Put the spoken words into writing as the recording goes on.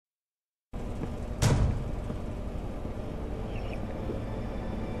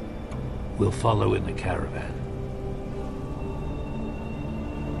We'll follow in the caravan.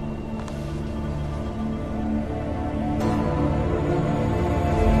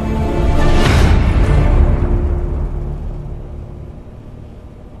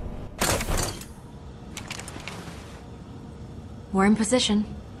 We're in position.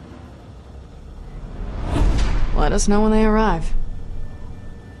 Let us know when they arrive.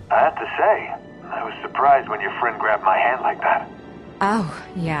 I have to say, I was surprised when your friend grabbed my hand like that. Oh,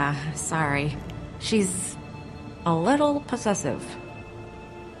 yeah, sorry. She's a little possessive.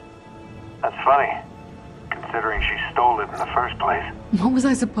 That's funny, considering she stole it in the first place. What was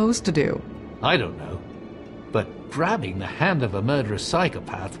I supposed to do? I don't know. But grabbing the hand of a murderous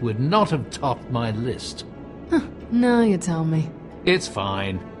psychopath would not have topped my list. Now you tell me. It's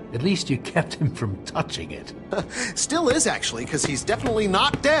fine. At least you kept him from touching it. Still is, actually, because he's definitely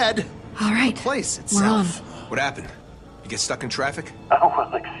not dead. All right. The place We're on. itself. What happened? You get stuck in traffic? Oh,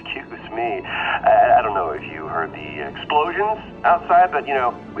 well, excuse me. I don't know if you heard the explosions outside, but,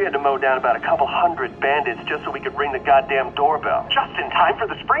 we had to mow down about a couple hundred bandits just so we could ring the goddamn doorbell. Just in time for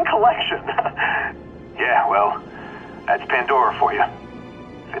the spring collection. Yeah, well, that's Pandora for you.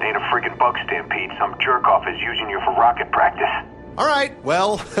 If it ain't a friggin' bug stampede, some jerk-off is using you for rocket practice. All right,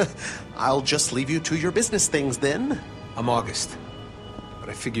 well, I'll just leave you to your business things then. I'm August. But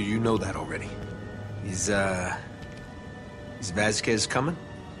I figure you know that already. Is Vasquez coming?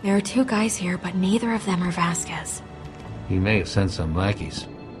 There are 2 guys here, but neither of them are Vasquez. He may have sent some lackeys.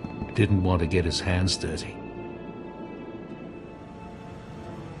 Didn't want to get his hands dirty.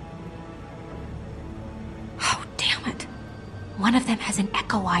 Oh, damn it. One of them has an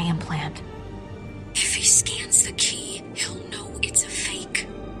echo eye implant. If he scans the key, he'll know it's a fake.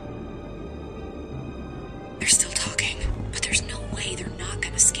 They're still talking, but there's no way they're not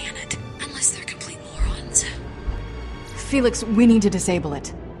gonna scan it. Unless they're complete morons. Felix, we need to disable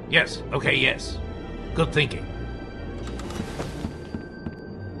it. Yes, okay, yes. Good thinking.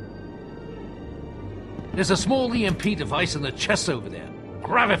 There's a small EMP device in the chest over there.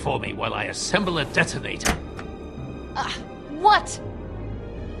 Grab it for me while I assemble a detonator. What?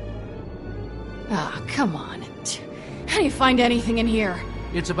 Ah, come on. How do you find anything in here?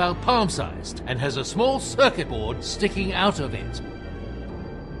 It's about palm-sized and has a small circuit board sticking out of it.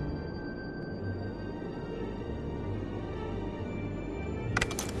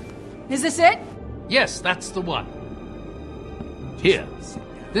 Is this it? Yes, that's the one. Here.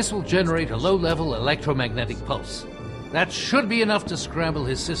 This will generate a low-level electromagnetic pulse. That should be enough to scramble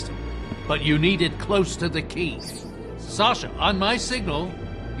his system. But you need it close to the key. Sasha, on my signal,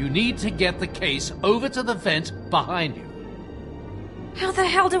 you need to get the case over to the vent behind you. How the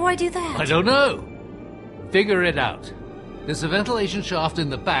hell do I do that? I don't know. Figure it out. There's a ventilation shaft in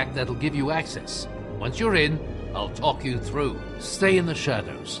the back that'll give you access. Once you're in, I'll talk you through. Stay in the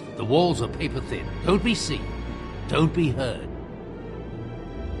shadows. The walls are paper thin. Don't be seen. Don't be heard.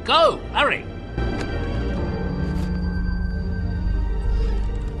 Go! Hurry!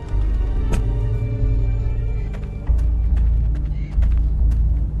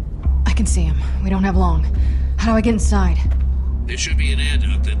 I can see him. We don't have long. How do I get inside? There should be an air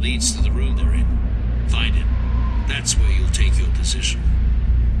duct that leads to the room they're in. Find it. That's where you'll take your position.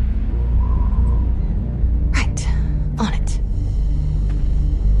 Right. On it.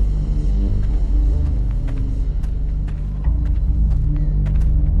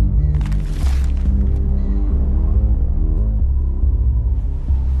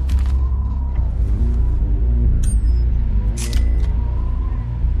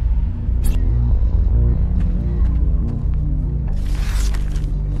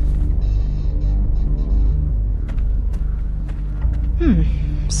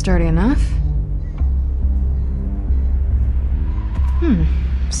 Sturdy enough.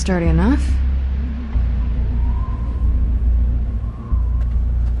 Sturdy enough.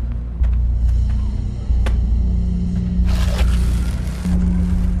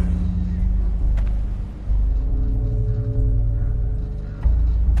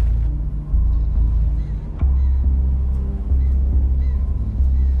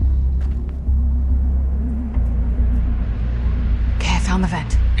 Okay, I found the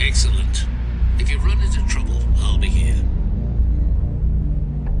vent. Excellent. If you run into trouble, I'll be here.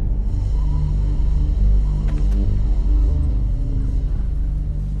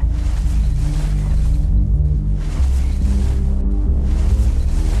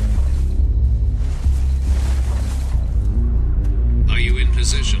 Are you in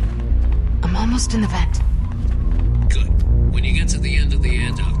position? I'm almost in the vent. Good. When you get to the end of the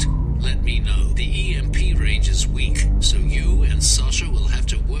air duct, let me know. The EMP range is weak, so you and Sasha will have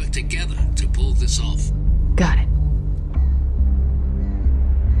to work together to pull this off. Got it.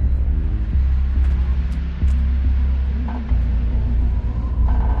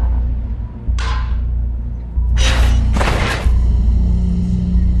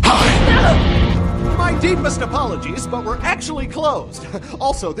 deepest apologies, but we're actually closed.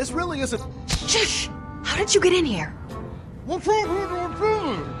 Also, this really isn't... Shh! How did you get in here?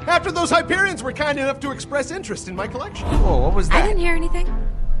 After those Hyperions were kind enough to express interest in my collection. Whoa, what was that? I didn't hear anything.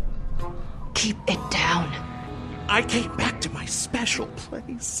 Keep it down. I came back to my special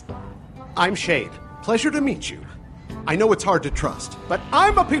place. I'm Shade. Pleasure to meet you. I know it's hard to trust, but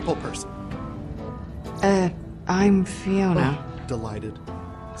I'm a people person. I'm Fiona. Oh, delighted.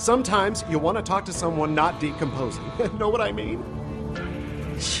 Sometimes you want to talk to someone not decomposing. Know what I mean?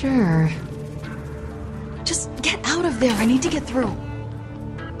 Sure. Just get out of there. I need to get through.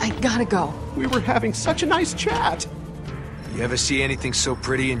 I gotta go. We were having such a nice chat. You ever see anything so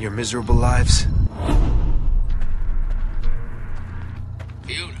pretty in your miserable lives?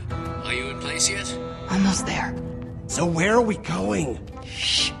 Fiona, are you in place yet? Almost there. So where are we going?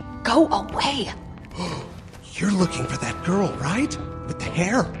 Shh! Go away! You're looking for that girl, right? With the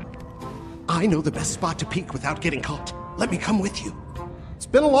hair? I know the best spot to peek without getting caught. Let me come with you. It's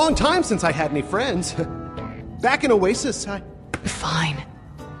been a long time since I had any friends. Back in Oasis, Fine.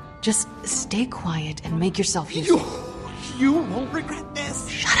 Just stay quiet and make yourself useful. You won't regret this.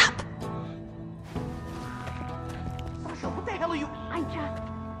 Shut up! Sasha, what the hell are you... I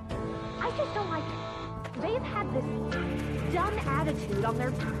just don't like it. They've had this dumb attitude on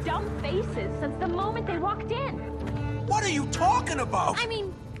their dumb faces since the moment they walked in. What are you talking about? I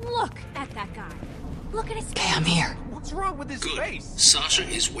mean, look at that guy. Look at his face. Okay, I'm here. What's wrong with his Good. face? Sasha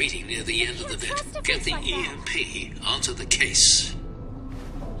is waiting near the end of the vent. Get the EMP onto the case.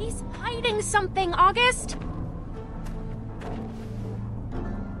 He's hiding something, August.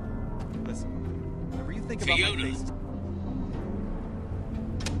 Listen, whenever you think about my Fiona. face...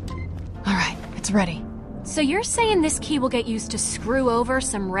 Alright, it's ready. So you're saying this key will get used to screw over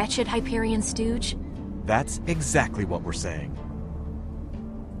some wretched Hyperion stooge? That's exactly what we're saying.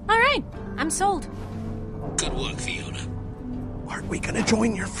 All right, I'm sold. Good work, Fiona. Aren't we gonna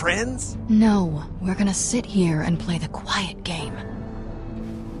join your friends? No, we're gonna sit here and play the quiet game.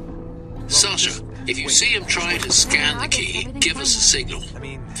 Sasha, if you see him trying to scan the key, give us a signal. I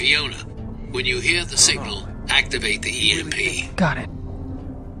mean... Fiona, when you hear the signal, activate the EMP. Got it.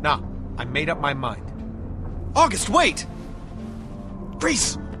 Nah, I made up my mind. August, wait!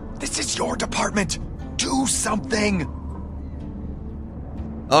 Rhys, this is your department. Do something.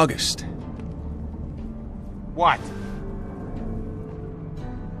 August. What?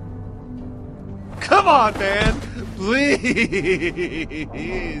 Come on, man! Please!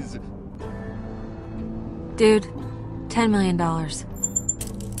 Dude, $10 million.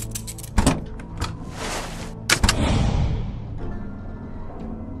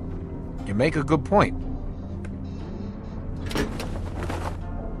 You make a good point.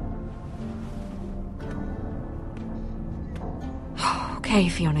 Okay,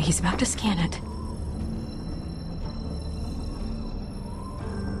 Fiona, he's about to scan it.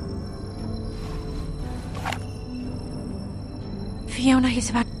 Fiona, he's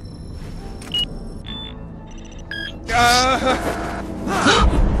about...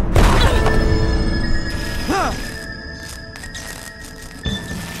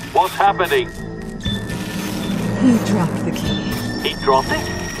 What's happening? He dropped the key. He dropped it?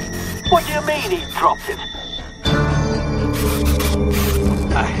 What do you mean he dropped it?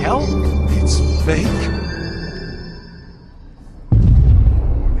 The hell? It's fake?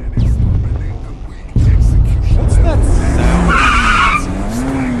 What's that sound?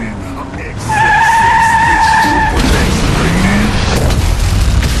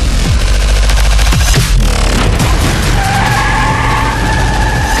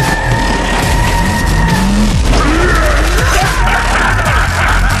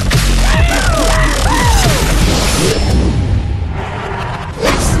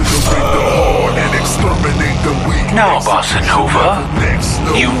 Now, Bossa Nova,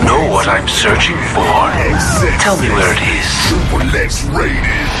 you know what I'm searching for. Tell me where it is. X rated.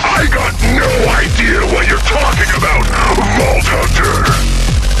 I got no idea what you're talking about, Vault Hunter.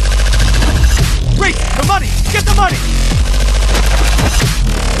 Rhys, the money! Get the money!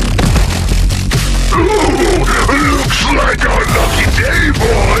 Ooh, looks like our lucky day,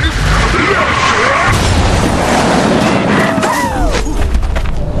 boys. Let's rock.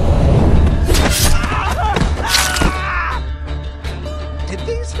 Did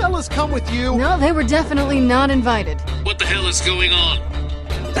these fellas come with you? No, they were definitely not invited. What the hell is going on?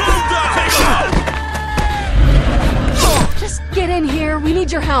 Just get in here. We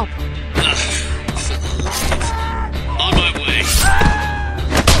need your help.